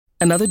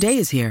Another day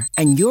is here,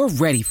 and you're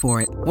ready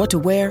for it. What to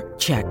wear?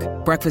 Check.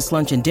 Breakfast,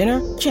 lunch, and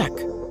dinner? Check.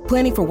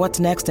 Planning for what's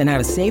next and how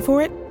to save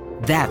for it?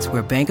 That's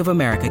where Bank of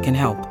America can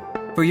help.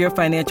 For your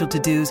financial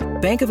to-dos,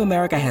 Bank of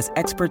America has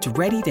experts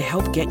ready to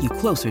help get you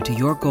closer to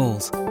your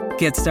goals.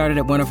 Get started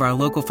at one of our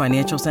local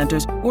financial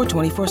centers or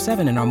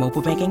 24/7 in our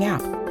mobile banking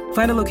app.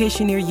 Find a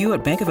location near you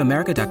at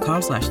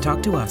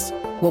bankofamerica.com/talktous.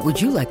 What would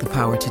you like the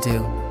power to do?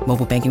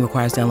 Mobile banking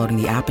requires downloading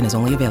the app and is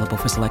only available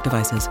for select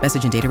devices.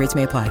 Message and data rates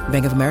may apply.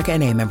 Bank of America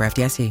N.A., member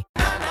FDIC.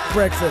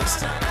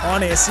 Breakfast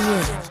on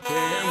SEN.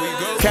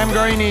 Cam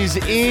Green is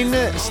in.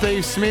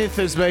 Steve Smith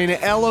has been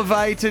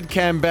elevated.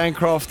 Cam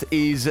Bancroft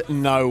is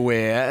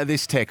nowhere.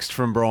 This text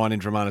from Brian in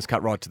Drummond has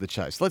cut right to the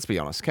chase. Let's be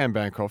honest, Cam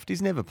Bancroft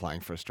is never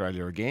playing for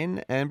Australia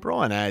again. And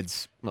Brian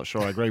adds, not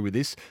sure I agree with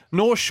this,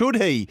 nor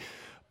should he.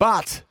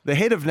 But the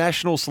head of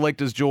national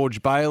selectors,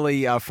 George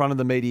Bailey, front of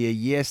the media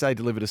yesterday,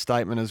 delivered a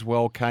statement as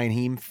well, Kane.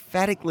 He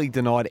emphatically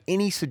denied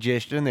any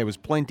suggestion, there was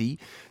plenty,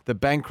 that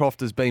Bancroft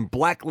has been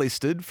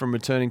blacklisted from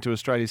returning to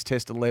Australia's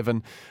Test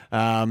 11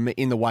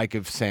 in the wake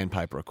of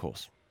sandpaper, of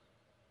course.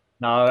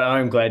 No,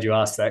 I'm glad you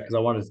asked that because I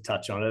wanted to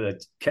touch on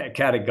it.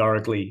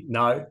 Categorically,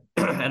 no.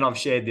 And I've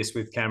shared this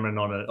with Cameron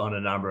on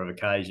a number of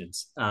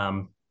occasions.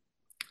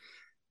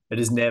 It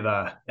has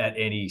never at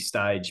any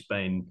stage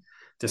been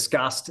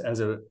discussed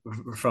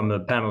from the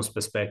panel's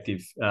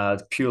perspective.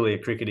 It's purely a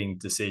cricketing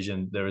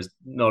decision. There is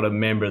not a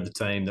member of the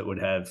team that would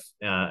have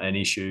an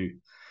issue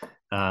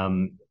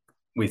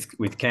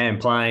with Cam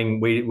playing.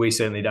 We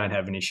certainly don't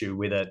have an issue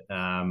with it.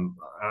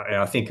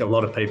 I think a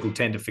lot of people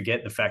tend to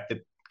forget the fact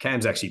that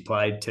Cam's actually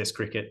played Test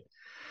cricket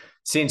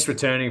since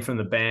returning from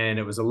the ban.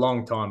 It was a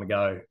long time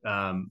ago.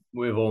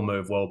 We've all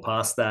moved well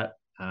past that.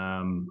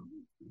 I'd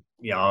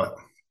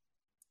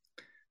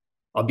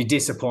be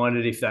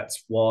disappointed if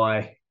that's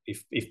why.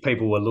 If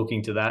people were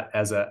looking to that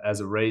as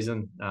a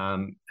reason,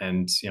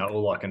 and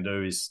all I can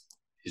do is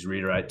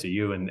reiterate to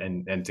you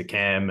and to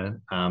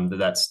Cam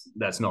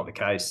that's not the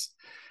case.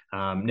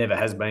 Never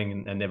has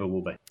been and never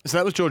will be. So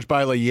that was George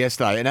Bailey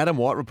yesterday, and Adam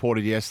White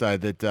reported yesterday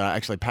that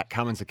actually Pat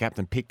Cummins, the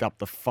captain, picked up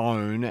the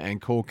phone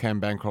and called Cam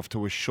Bancroft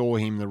to assure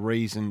him the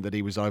reason that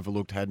he was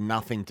overlooked had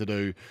nothing to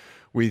do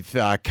with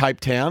Cape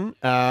Town.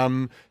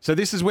 So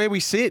this is where we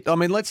sit. I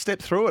mean, let's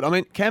step through it. I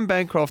mean, Cam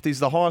Bancroft is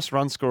the highest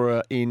run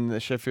scorer in the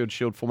Sheffield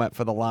Shield format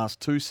for the last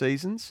 2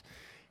 seasons.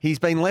 He's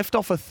been left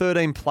off a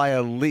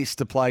 13-player list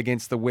to play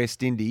against the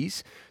West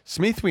Indies.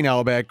 Smith we know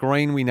about,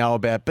 Green we know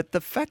about, but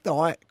the fact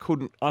that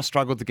I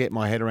struggled to get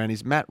my head around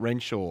is Matt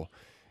Renshaw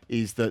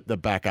is the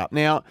backup.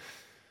 Now,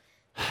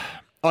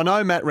 I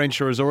know Matt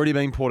Renshaw has already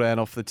been put out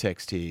off the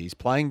text here. He's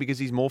playing because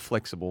he's more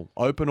flexible,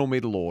 open or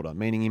middle order,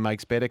 meaning he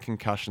makes better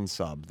concussion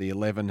sub. The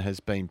 11 has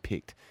been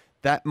picked.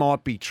 That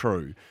might be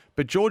true.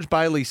 But George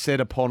Bailey said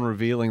upon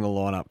revealing the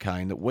lineup,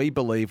 Kane, that we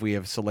believe we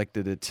have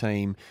selected a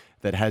team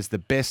that has the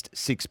best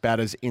 6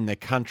 batters in the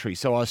country.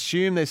 So I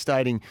assume they're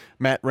stating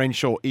Matt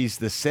Renshaw is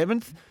the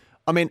 7th.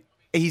 I mean,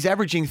 he's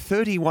averaging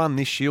 31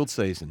 this Shield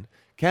season.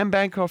 Cam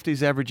Bancroft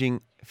is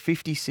averaging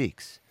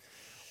 56.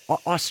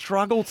 I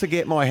struggle to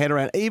get my head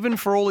around, even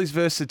for all his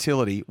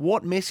versatility,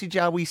 what message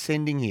are we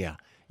sending here?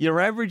 You're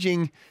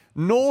averaging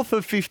north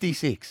of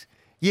 56.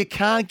 You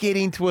can't get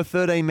into a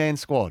 13-man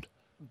squad.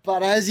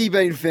 But has he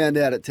been found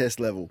out at Test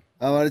level?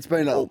 I mean, it's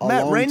been a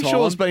Matt long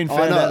Renshaw's time. been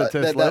found out at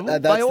Test level.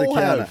 That's they all the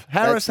counter. have.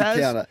 Harris that's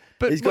the has. Counter.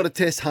 But he's got a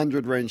Test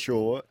 100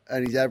 Renshaw,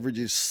 and his average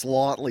is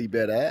slightly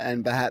better,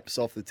 and perhaps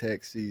off the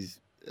text he's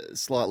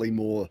slightly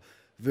more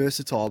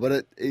versatile.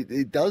 But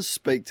it does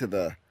speak to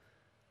the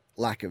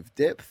lack of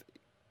depth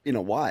in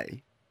a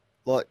way.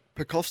 Like,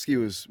 Pekovsky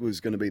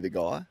was going to be the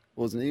guy,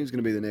 wasn't he? He was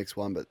going to be the next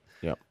one, but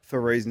for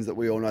reasons that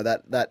we all know,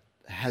 that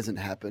hasn't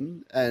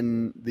happened.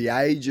 And the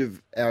age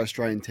of our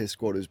Australian Test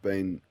squad has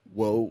been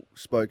well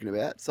spoken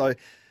about. So,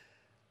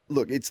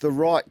 look, it's the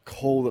right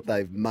call that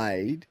they've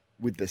made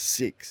with the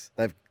 6.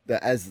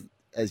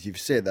 As you've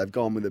said, they've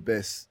gone with the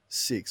best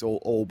 6,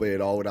 albeit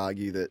I would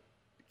argue that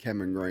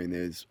Cameron Green,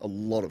 there's a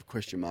lot of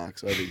question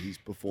marks over his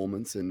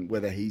performance and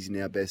whether he's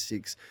in our best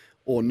 6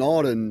 or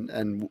not,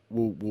 and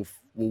we'll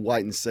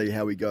wait and see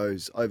how he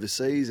goes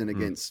overseas and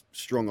against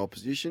strong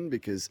opposition,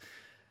 because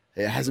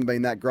it hasn't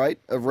been that great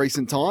of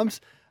recent times.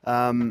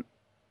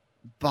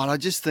 But I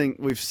just think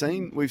we've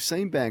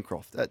seen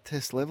Bancroft at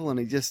Test level, and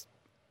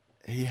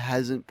he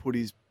hasn't put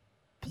his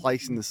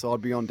place in the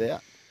side beyond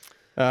doubt.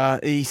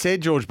 He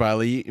said, George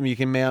Bailey, you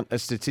can mount a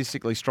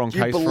statistically strong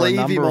case for a number of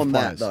players. Do you believe him on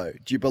that, though?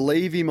 Do you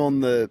believe him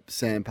on the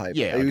sandpaper?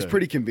 Yeah, he was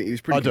pretty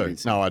convincing. I do.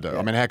 No, I do. Yeah.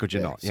 I mean, how could you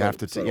not? You have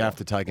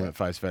to take him at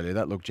face value.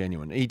 That looked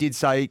genuine. He did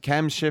say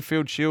Cam's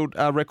Sheffield Shield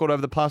record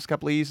over the past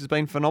couple of years has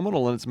been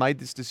phenomenal, and it's made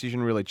this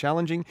decision really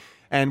challenging.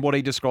 And what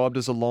he described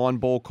as a line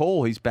ball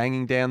call, he's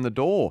banging down the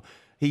door.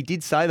 He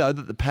did say, though,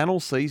 that the panel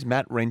sees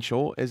Matt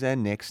Renshaw as our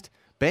next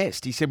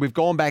best. He said we've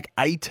gone back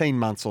 18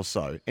 months or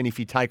so, and if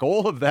you take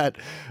all of that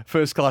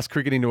first-class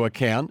cricket into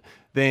account,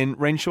 then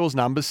Renshaw's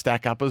numbers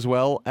stack up as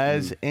well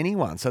as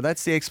anyone. So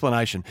that's the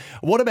explanation.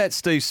 What about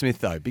Steve Smith,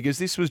 though? Because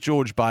this was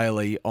George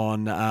Bailey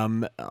on,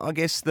 I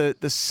guess, the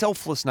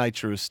selfless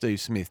nature of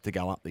Steve Smith to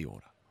go up the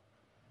order.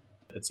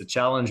 it's a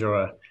challenge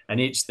or an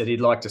itch that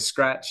he'd like to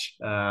scratch.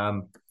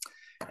 And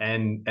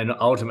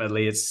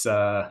ultimately, it's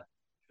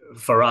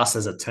for us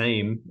as a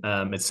team,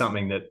 it's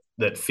something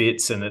that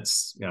fits, and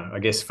it's, I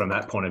guess from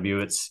that point of view,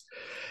 it's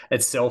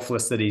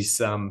selfless that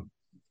he's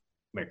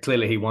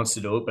clearly he wants to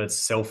do it, but it's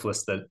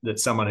selfless that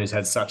someone who's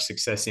had such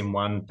success in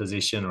one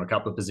position or a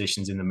couple of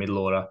positions in the middle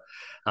order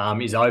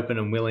is open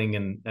and willing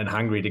and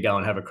hungry to go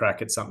and have a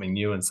crack at something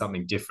new and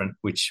something different,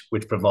 which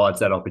provides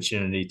that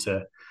opportunity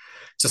to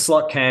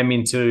slot Cam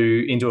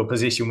into a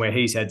position where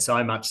he's had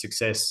so much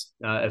success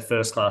at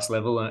first class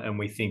level, and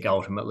we think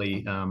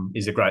ultimately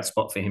is a great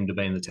spot for him to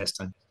be in the Test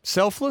team.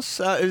 Selfless?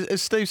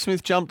 Has Steve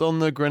Smith jumped on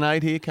the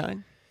grenade here,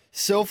 Kane?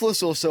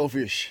 Selfless or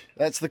selfish?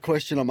 That's the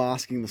question I'm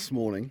asking this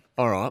morning.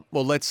 All right.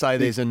 Well, let's say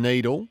there's a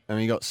needle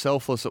and you got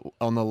selfless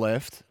on the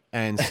left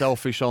and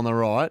selfish on the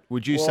right.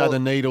 Would you say the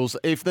needle's,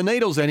 if the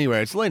needle's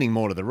anywhere, it's leaning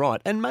more to the right,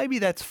 and maybe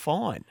that's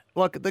fine.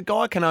 Like, the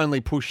guy can only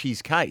push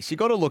his case. You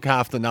got to look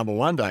after number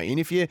one, don't you? And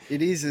if you,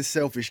 it is a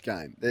selfish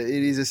game. It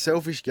is a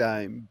selfish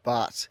game,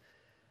 but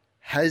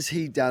has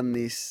he done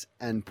this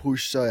and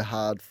pushed so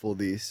hard for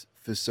this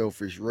for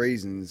selfish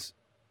reasons?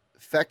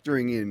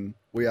 Factoring in,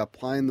 we are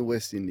playing the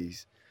West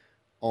Indies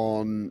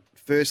on,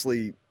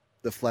 firstly,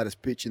 the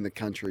flattest pitch in the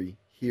country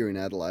here in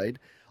Adelaide.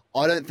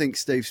 I don't think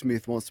Steve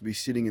Smith wants to be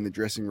sitting in the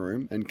dressing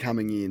room and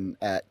coming in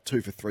at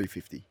 2 for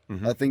 350.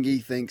 Mm-hmm. I think he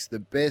thinks the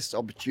best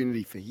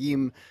opportunity for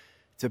him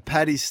to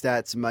pad his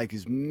stats and make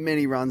as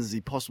many runs as he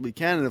possibly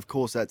can, and of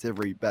course that's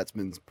every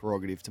batsman's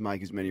prerogative to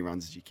make as many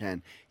runs as you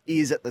can,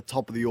 is at the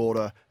top of the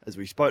order, as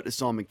we spoke to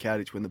Simon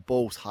Cowditch, when the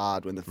ball's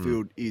hard, when the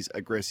field is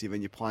aggressive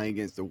and you're playing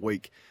against a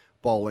weak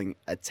bowling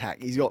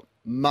attack. He's got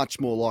much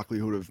more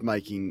likelihood of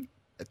making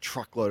a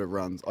truckload of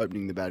runs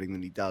opening the batting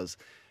than he does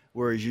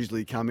where he's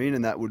usually come in,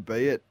 and that would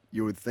be it.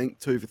 You would think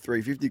 2 for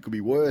 350, could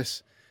be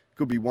worse.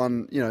 Could be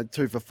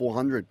 2 for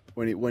 400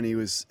 when he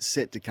was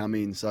set to come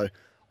in. So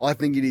I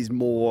think it is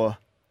more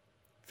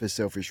for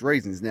selfish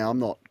reasons. Now, I'm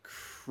not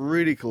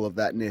critical of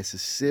that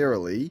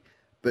necessarily,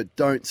 but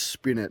don't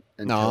spin it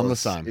and tell I'm the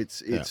us same.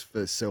 It's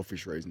for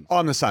selfish reasons.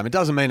 I'm the same. It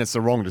doesn't mean it's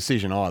the wrong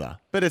decision either,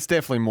 but it's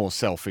definitely more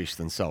selfish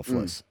than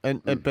selfless.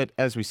 But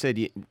as we said,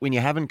 when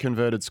you haven't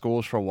converted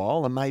scores for a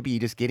while and maybe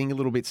you're just getting a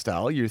little bit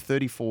stale, you're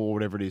 34,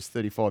 whatever it is,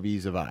 35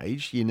 years of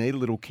age, you need a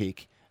little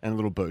kick and a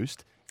little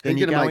boost. He's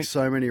going to make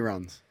so many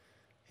runs.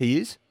 He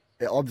is?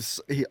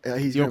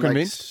 He's You're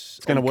convinced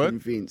it's going to work?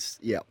 Convinced,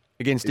 yeah.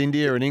 Against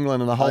India and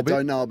England and the whole bit? I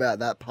don't know about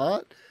that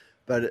part,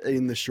 but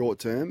in the short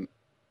term,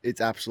 it's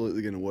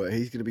absolutely going to work.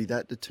 He's going to be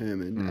that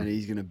determined, and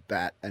he's going to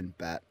bat and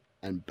bat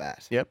and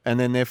bat. Yep, and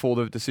then therefore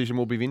the decision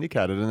will be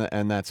vindicated,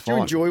 and that's fine. Do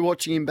you enjoy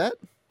watching him bat?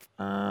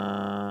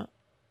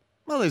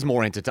 Well, there's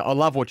more entertainment. I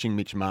love watching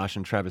Mitch Marsh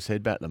and Travis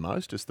Head bat the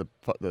most, just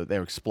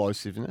their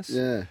explosiveness.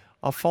 Yeah.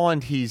 I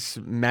find his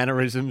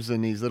mannerisms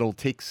and his little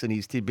ticks and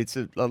his tidbits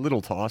a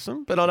little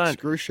tiresome, but I don't...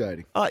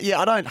 Excruciating. I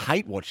don't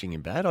hate watching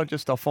him bat. I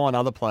find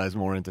other players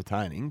more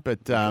entertaining,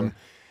 but...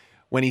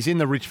 When he's in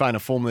the rich vein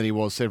of form that he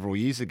was several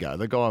years ago,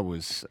 the guy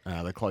was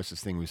the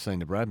closest thing we've seen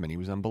to Bradman. He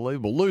was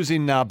unbelievable. Lou's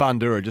in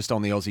Bundoora, just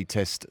on the Aussie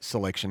Test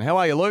selection. How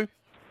are you, Lou?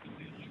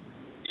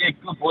 Yeah,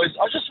 good, boys.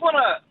 I just want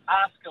to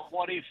ask a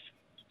what if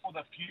for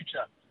the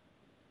future.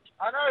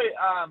 I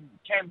know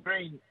Cam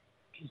Green,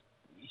 he's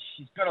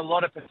got a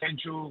lot of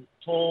potential,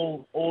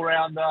 tall,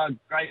 all-rounder,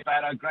 great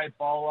batter, great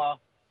bowler,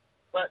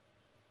 but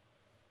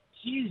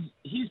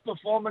his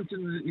performance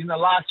in the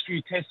last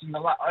few tests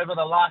over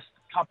the last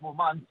couple of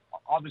months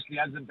obviously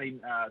hasn't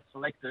been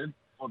selected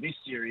for this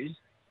series,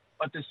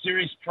 but the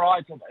series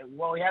prior to,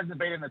 he hasn't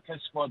been in the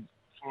test squad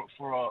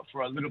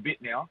for a little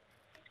bit now.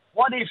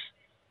 What if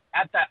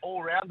at that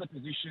all-rounder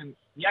position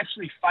he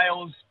actually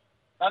fails,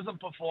 doesn't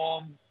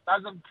perform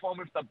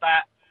with the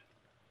bat,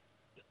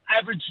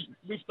 average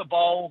with the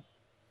bowl,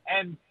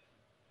 and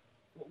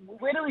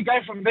where do we go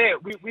from there?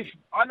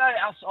 I know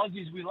us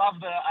Aussies, we love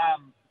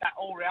that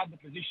all-rounder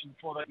position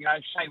for the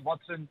Shane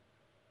Watson.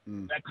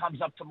 That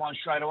comes up to mind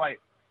straight away.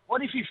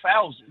 What if he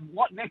fails?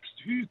 What next?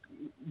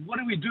 What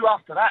do we do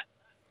after that?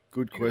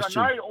 Good because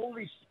question. I know all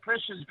this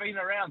pressure's been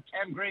around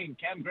Cam Green.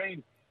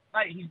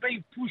 Mate, he's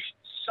been pushed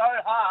so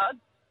hard.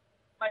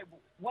 Mate,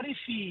 what if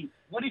it's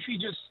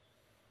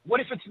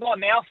not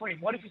now for him?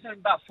 What if it's in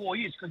about 4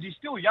 years? Because he's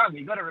still young.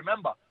 You got to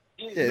remember.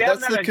 Yeah,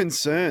 that's the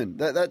concern.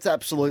 That's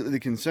absolutely the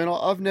concern.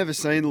 I've never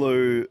seen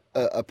Lou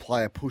a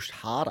player pushed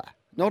harder,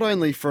 not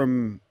only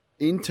from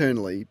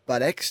internally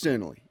but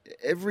externally.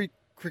 Every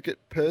cricket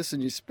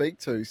person you speak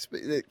to,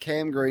 that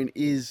Cam Green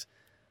is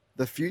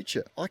the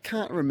future. I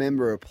can't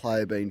remember a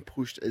player being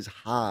pushed as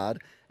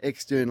hard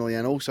externally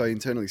and also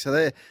internally.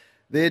 So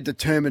they're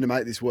determined to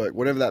make this work,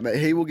 whatever that may.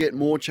 He will get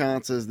more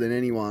chances than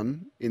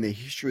anyone in the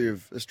history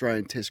of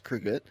Australian Test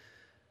cricket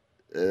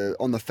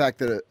on the fact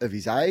that of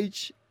his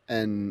age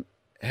and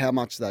how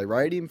much they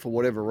rate him for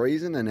whatever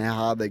reason and how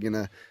hard they're going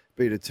to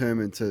be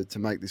determined to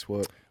make this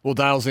work. Well,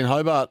 Dale's in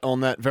Hobart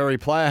on that very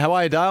player. How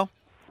are you, Dale?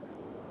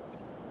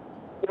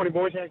 Morning,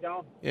 boys. How you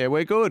going? Yeah,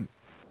 we're good.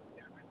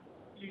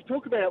 You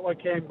talk about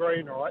Cam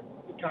Green, right,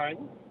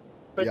 Kane,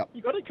 but Yep.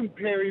 You've got to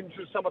compare him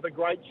to some of the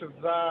greats of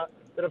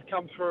the that have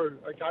come through.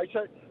 Okay,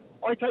 so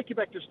I take you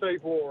back to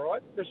Steve Waugh,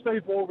 right? Now,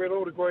 Steve Waugh, we'd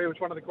all agree, was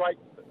one of the great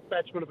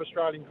batsmen of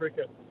Australian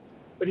cricket.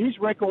 But his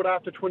record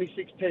after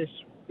 26 tests,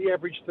 he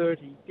averaged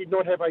 30, did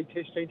not have a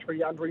test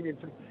century under him in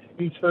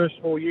his first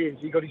 4 years.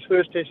 He got his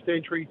first test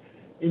century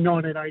in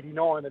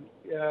 1989 and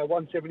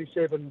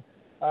 177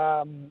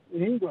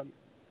 in England.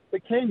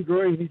 But Cam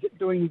Green is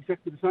doing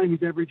exactly the same.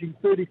 He's averaging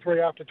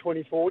 33 after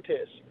 24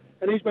 tests.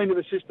 And he's been in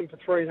the system for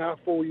 3.5,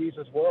 4 years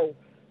as well.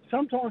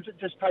 Sometimes it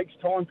just takes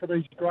time for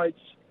these greats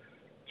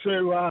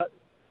to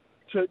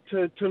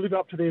live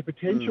up to their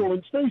potential.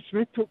 And Steve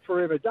Smith took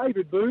forever.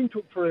 David Boone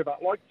took forever.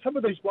 Like, some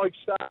of these blokes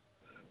start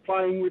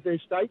playing with their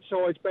state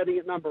sides, batting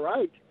at number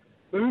 8.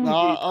 Boone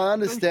I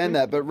understand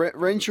that, but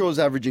Renshaw's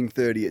averaging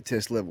 30 at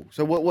Test level.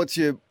 So what's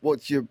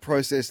your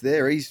process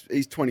there?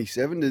 He's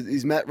 27.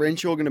 Is Matt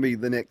Renshaw going to be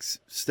the next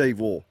Steve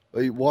Waugh?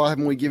 Why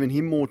haven't we given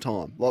him more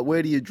time? Like,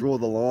 where do you draw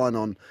the line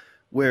on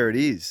where it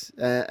is?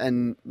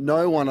 And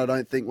no one, I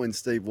don't think, when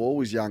Steve Waugh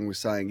was young, was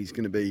saying he's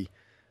going to be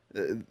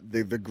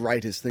the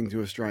greatest thing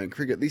to Australian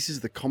cricket. This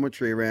is the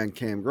commentary around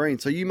Cam Green.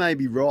 So you may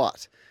be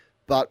right,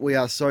 but we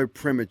are so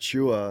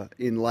premature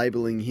in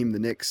labelling him the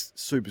next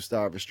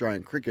superstar of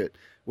Australian cricket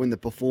when the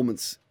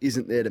performance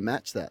isn't there to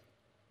match that.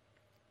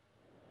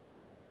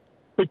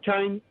 But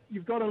Kane,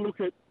 you've got to look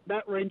at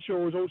Matt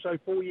Renshaw is also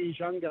 4 years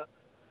younger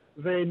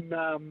than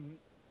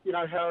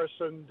Harris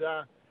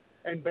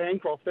and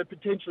Bancroft. That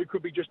potentially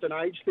could be just an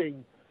age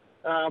thing.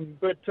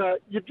 But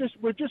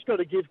we've just got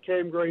to give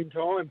Cam Green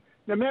time.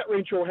 Now, Matt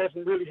Renshaw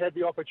hasn't really had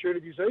the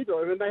opportunities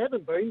either, and they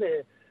haven't been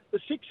there. The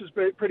six has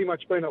pretty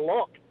much been a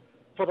lock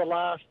for the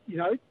last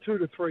 2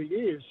 to 3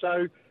 years.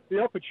 So the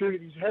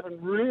opportunities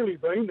haven't really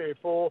been there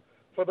for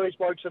these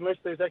blokes unless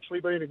there's actually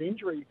been an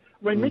injury.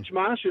 I mean, Mitch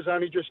Marsh has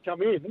only just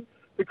come in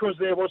because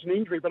there was an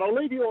injury. But I'll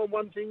leave you on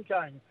one thing,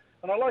 Kane,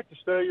 and I like to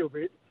stir you a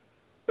bit.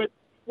 But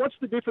what's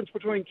the difference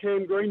between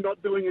Cam Green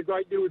not doing a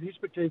great deal with his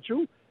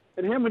potential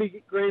and how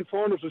many grand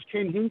finals has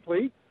Ken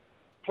Hinkley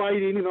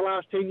played in the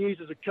last 10 years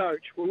as a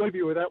coach? We'll leave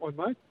you with that one,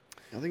 mate.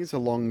 I think it's a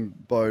long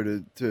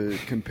bow to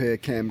compare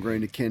Cam Green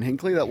to Ken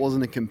Hinkley. That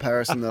wasn't a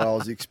comparison that I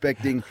was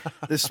expecting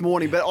this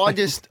morning. But I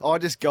just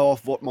go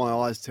off what my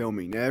eyes tell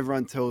me. Now,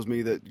 everyone tells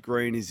me that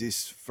Green is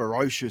this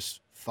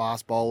ferocious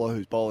fast bowler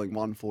who's bowling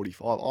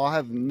 145. I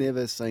have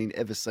never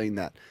ever seen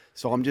that.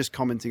 So I'm just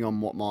commenting on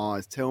what my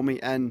eyes tell me.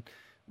 And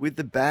with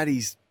the bat,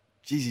 he's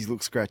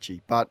looks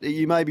scratchy. But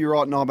you may be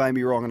right and I may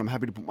be wrong, and I'm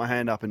happy to put my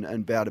hand up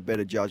and bow to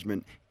better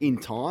judgment in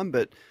time.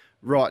 But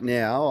right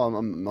now,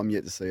 I'm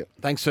yet to see it.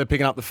 Thanks for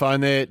picking up the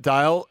phone there,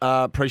 Dale.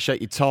 Appreciate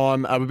your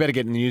time. We better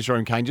get in the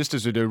newsroom, Kane. Just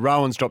as we do,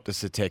 Rowan's dropped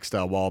us a text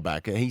a while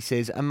back. He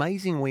says,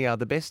 amazing, we are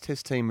the best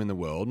test team in the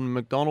world, and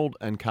McDonald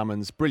and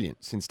Cummins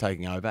brilliant since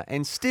taking over,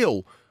 and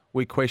still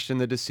we question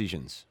the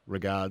decisions.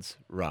 Regards,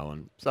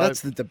 Rowan. So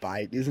that's the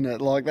debate, isn't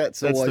it? Like,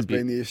 that's always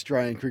been the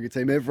Australian cricket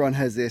team. Everyone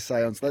has their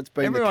say on. So that's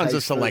been everyone's the a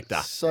case selector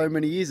for so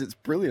many years. It's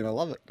brilliant. I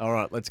love it. All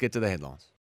right, let's get to the headlines.